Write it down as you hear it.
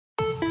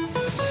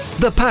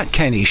The Pat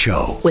Kenny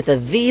Show with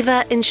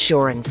Aviva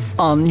Insurance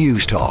on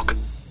News Talk.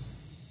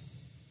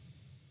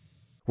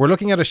 We're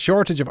looking at a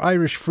shortage of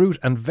Irish fruit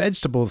and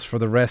vegetables for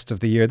the rest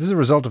of the year. This is a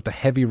result of the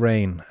heavy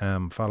rain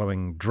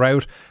following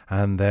drought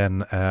and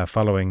then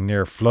following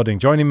near flooding.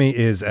 Joining me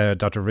is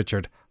Dr.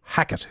 Richard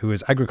Hackett, who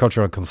is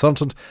agricultural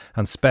consultant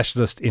and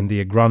specialist in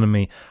the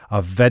agronomy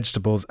of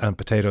vegetables and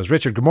potatoes.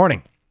 Richard, good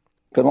morning.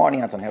 Good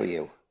morning, Anton. How are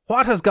you?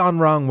 What has gone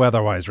wrong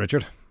weather-wise,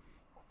 Richard?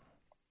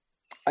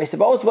 I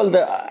suppose,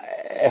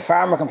 a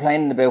farmer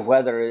complaining about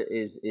weather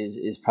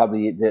is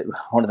probably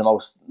one of the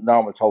most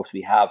normal tropes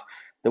we have.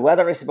 The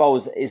weather, I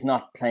suppose, is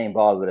not playing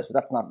ball with us, but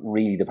that's not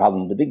really the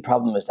problem. The big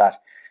problem is that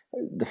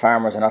the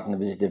farmers are not in a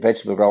position, the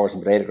vegetable growers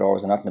and potato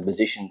growers are not in a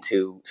position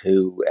to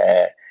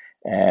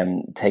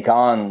take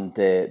on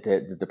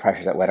the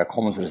pressures that weather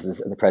comes with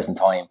us at the present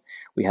time.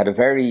 We had a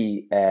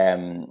very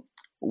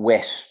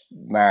wet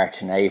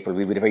March and April.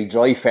 We had a very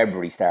dry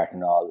February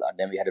starting all, and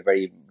then we had a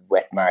very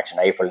wet March and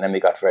April, and then we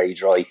got very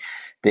dry.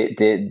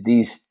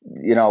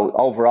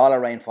 Overall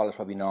our rainfall is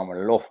probably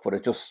normal enough, but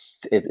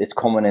it's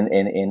coming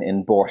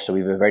in bursts. So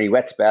we have a very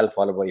wet spell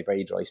followed by a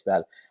very dry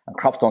spell, and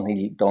crops don't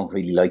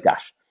really like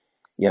that.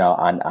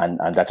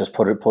 And that just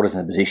put us in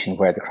a position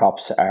where the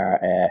crops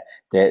are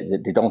they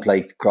don't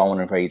like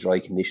growing in very dry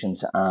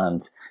conditions, and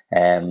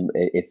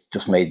it's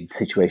just made the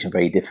situation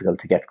very difficult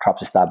to get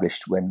crops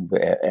established when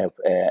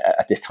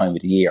at this time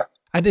of the year.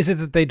 And is it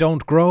that they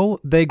don't grow?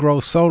 They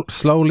grow so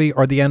slowly,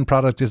 or the end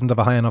product isn't of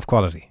a high enough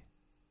quality?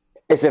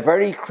 It's a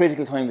very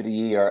critical time of the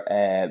year,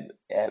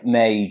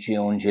 May,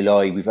 June,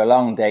 July. We've a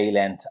long day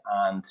length,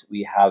 and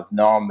we have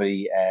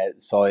normally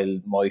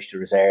soil moisture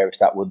reserves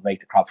that would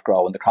make the crops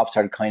grow. And the crops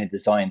are kind of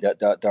designed;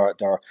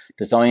 they're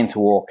designed to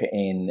work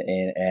in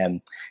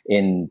the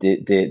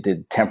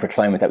temperate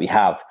climate that we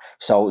have.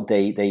 So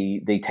they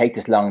take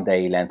this long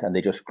day length, and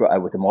they just grow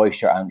with the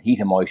moisture and heat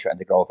and moisture, and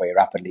they grow very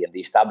rapidly, and they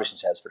establish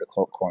themselves for the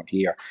current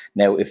year.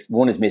 Now, if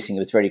one is missing,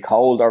 if it's very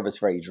cold or if it's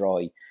very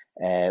dry,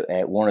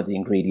 one of the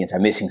ingredients are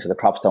missing, so the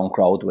crops don't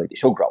grow the way they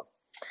should grow.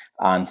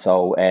 And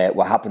so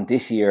what happened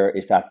this year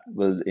is that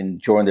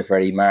during the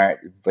very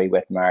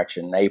wet March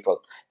and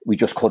April, we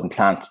just couldn't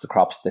plant the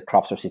crops. The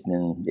crops are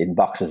sitting in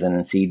boxes and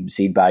in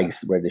seed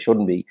bags where they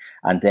shouldn't be.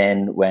 And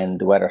then when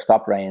the weather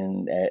stopped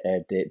raining,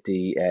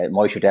 the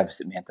moisture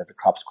deficit meant that the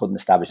crops couldn't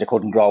establish. They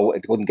couldn't grow.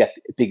 It couldn't get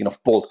big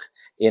enough bulk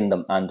in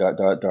them, and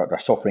they're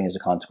suffering as a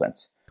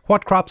consequence.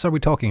 What crops are we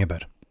talking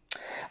about?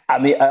 I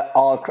mean,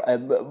 all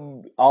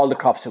the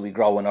crops that we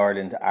grow in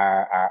Ireland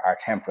are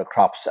temperate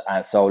crops,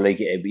 and so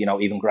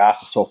even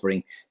grass is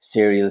suffering,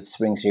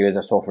 spring cereals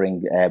are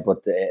suffering,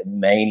 but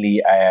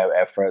mainly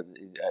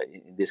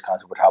in this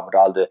concept we're talking about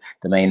all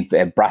the main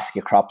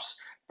brassica crops,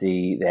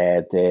 the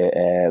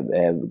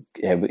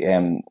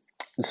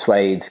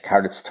swades,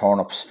 carrots,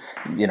 turnips,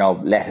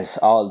 lettuce,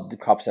 all the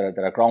crops that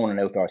are grown in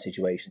outdoor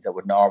situations that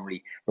would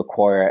normally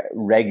require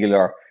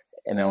regular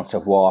amounts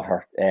of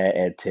water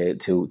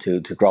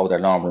to grow their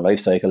normal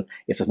life cycle.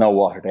 If there's no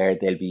water there,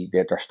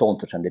 they're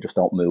stunted and they just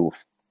don't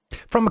move.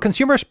 From a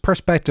consumer's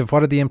perspective,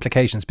 what are the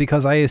implications?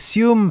 Because I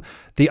assume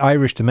the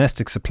Irish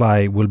domestic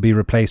supply will be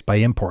replaced by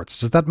imports.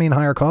 Does that mean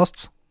higher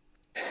costs?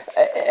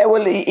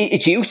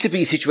 It used to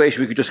be a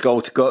situation we could just go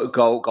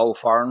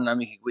foreign. I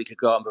mean, we could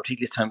go, and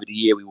particularly this time of the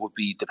year, we would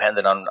be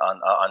dependent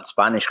on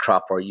Spanish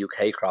crop or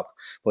UK crop.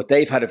 But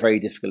they've had a very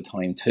difficult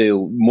time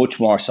too, much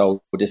more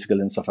so difficult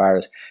insofar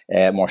as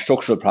more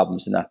structural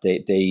problems in that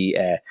they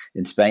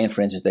in Spain, for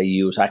instance, they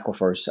use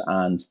aquifers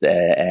and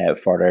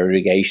for their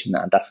irrigation,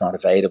 and that's not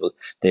available.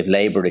 They've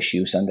labour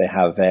issues, and they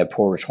have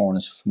poor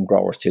returns from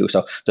growers too.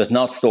 So there's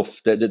not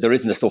stuff. There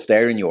isn't the stuff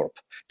there in Europe.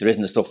 There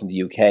isn't the stuff in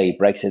the UK.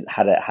 Brexit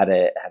had a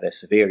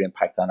severe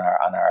impact on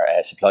our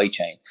supply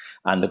chain,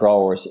 and the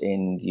growers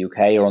in the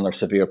UK are under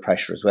severe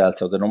pressure as well.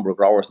 So the number of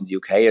growers in the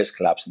UK has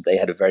collapsed, and they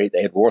had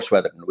worse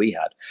weather than we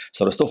had.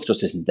 So the stuff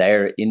just isn't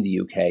there in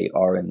the UK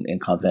or in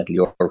continental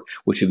Europe,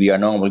 which would be our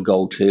normal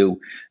go-to.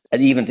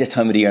 And even this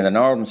time of the year in the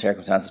northern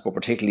circumstances, but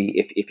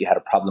particularly if you had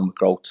a problem with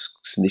growth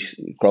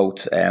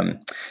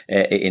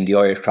in the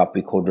Irish crop,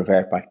 we could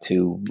revert back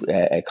to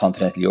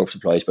continental Europe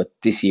supplies. But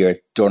this year,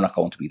 they're not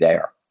going to be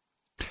there.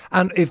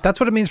 And if that's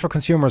what it means for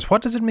consumers,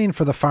 what does it mean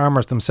for the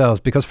farmers themselves?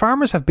 Because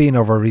farmers have been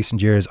over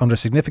recent years under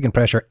significant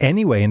pressure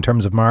anyway in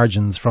terms of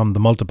margins from the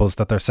multiples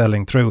that they're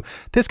selling through.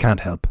 This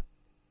can't help.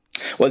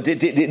 Well, that's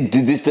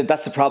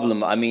the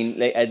problem. I mean,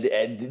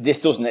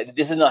 this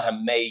is not a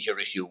major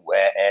issue.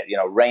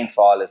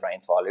 Rainfall is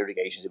rainfall,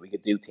 irrigation, we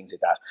could do things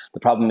like that.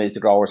 The problem is the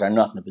growers are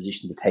not in a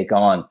position to take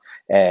on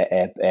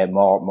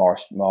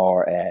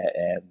more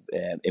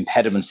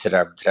impediments to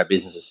their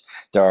businesses.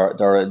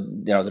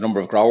 The number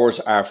of growers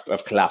have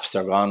collapsed.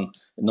 They're gone.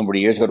 A number of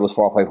years ago, there was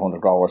 400 or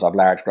 500 growers of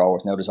large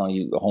growers. Now there's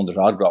only 100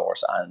 odd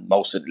growers, and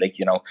most of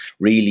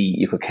really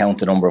you could count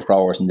the number of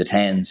growers in the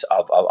tens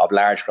of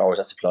large growers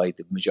that supply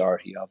the majority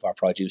majority of our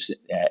produce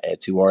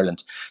to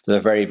Ireland. There's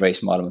a very, very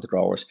small amount of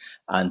growers,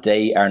 and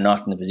they are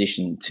not in a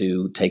position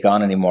to take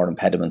on any more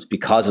impediments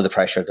because of the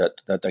pressure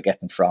that they're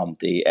getting from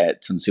the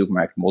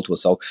supermarket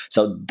multiples.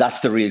 So that's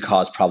the real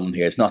cause problem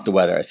here. It's not the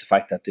weather. It's the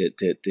fact that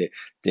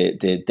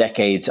the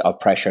decades of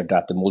pressure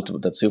that the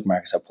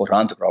supermarkets have put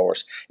onto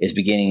growers is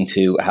beginning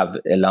to have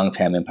a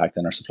long-term impact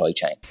on our supply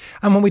chain.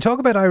 And when we talk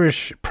about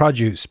Irish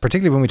produce,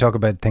 particularly when we talk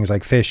about things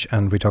like fish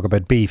and we talk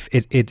about beef,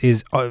 it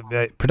is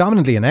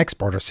predominantly an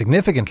export, or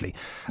significantly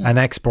an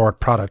export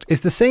product.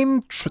 Is the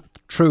same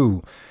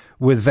true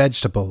with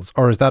vegetables,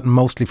 or is that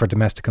mostly for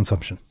domestic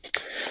consumption?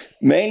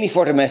 Mainly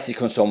for domestic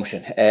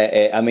consumption.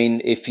 I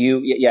mean,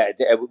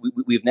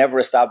 we've never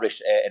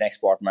established an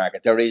export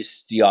market. There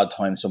is the odd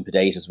time some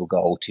potatoes will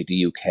go to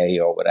the UK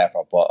or whatever,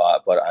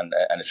 but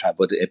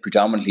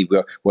predominantly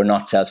we're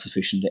not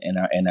self-sufficient in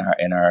our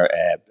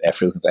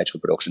fruit and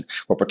vegetable production.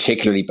 We're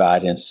particularly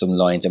bad in some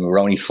lines, and we're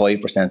only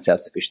 5%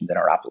 self-sufficient in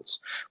our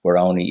apples. We're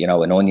only, in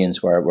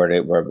onions we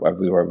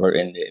were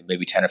in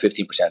maybe 10 or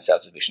 15%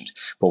 self-sufficient.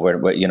 But we're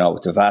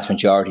the vast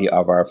majority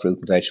of our fruit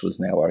and vegetables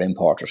now are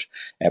imported,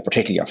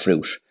 particularly our fruit.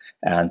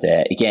 And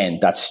again,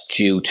 that's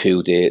due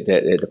to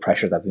the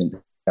pressure that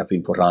have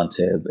been put on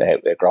to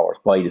growers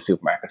by the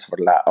supermarkets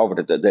over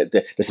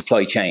the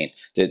supply chain.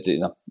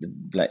 The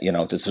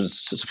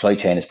supply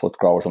chain has put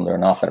growers under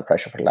an awful lot of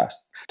pressure for the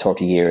last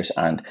 30 years,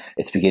 and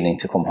it's beginning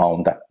to come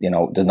home that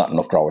there's not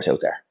enough growers out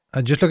there.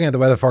 Just looking at the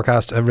weather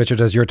forecast,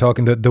 Richard, as you're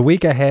talking, the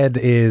week ahead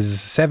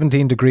is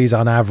 17 degrees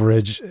on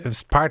average.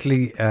 It's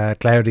partly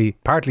cloudy,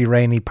 partly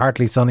rainy,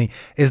 partly sunny.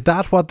 Is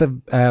that what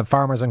the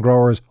farmers and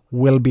growers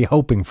will be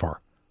hoping for?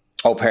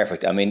 Oh,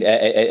 perfect. I mean,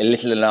 a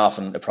little and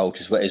often approach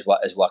is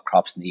what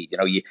crops need.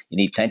 You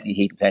need plenty of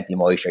heat and plenty of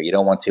moisture. You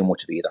don't want too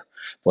much of either.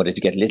 But if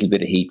you get a little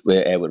bit of heat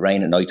with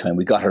rain at night time,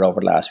 we got it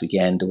over last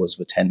weekend. There was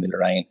 10 mil of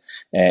rain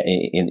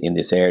in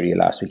this area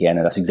last weekend,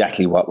 and that's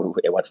exactly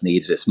what's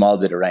needed. A small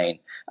bit of rain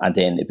and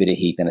then a bit of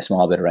heat and a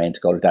small bit of rain to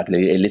go with that.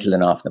 A little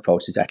and often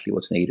approach is exactly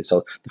what's needed.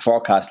 So the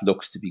forecast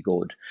looks to be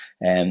good.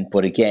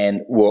 But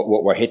again,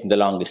 we're hitting the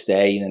longest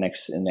day in the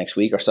next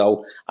week or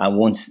so. And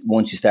once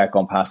you start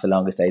going past the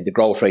longest day, the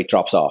growth rate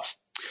drops off.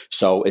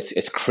 So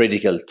it's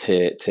critical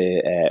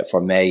to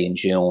for May and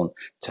June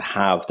to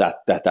have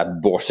that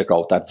burst of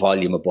growth, that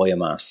volume of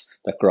biomass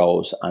that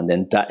grows, and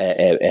then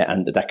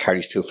that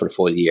carries through for the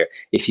full year.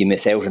 If you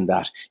miss out on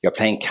that, you're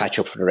playing catch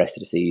up for the rest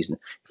of the season.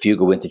 If you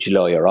go into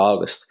July or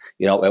August,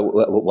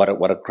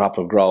 what a crop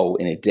will grow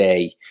in a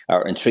day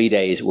or in 3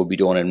 days will be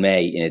done in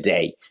May in a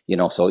day.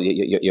 So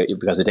you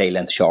because the day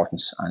length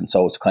shortens, and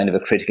so it's kind of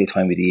a critical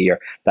time of the year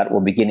that we're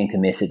beginning to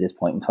miss at this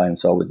point in time.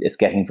 So it's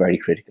getting very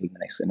critical in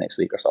the next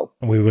week or so.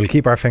 We will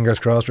keep our fingers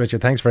crossed,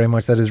 Richard. Thanks very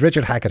much. That is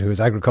Richard Hackett, who is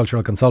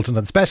agricultural consultant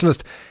and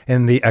specialist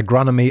in the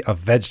agronomy of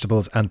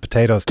vegetables and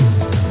potatoes.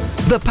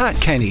 The Pat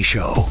Kenny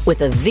Show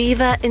with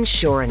Aviva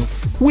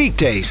Insurance.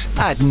 weekdays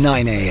at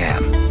 9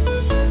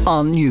 a.m.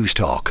 on News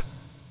Talk.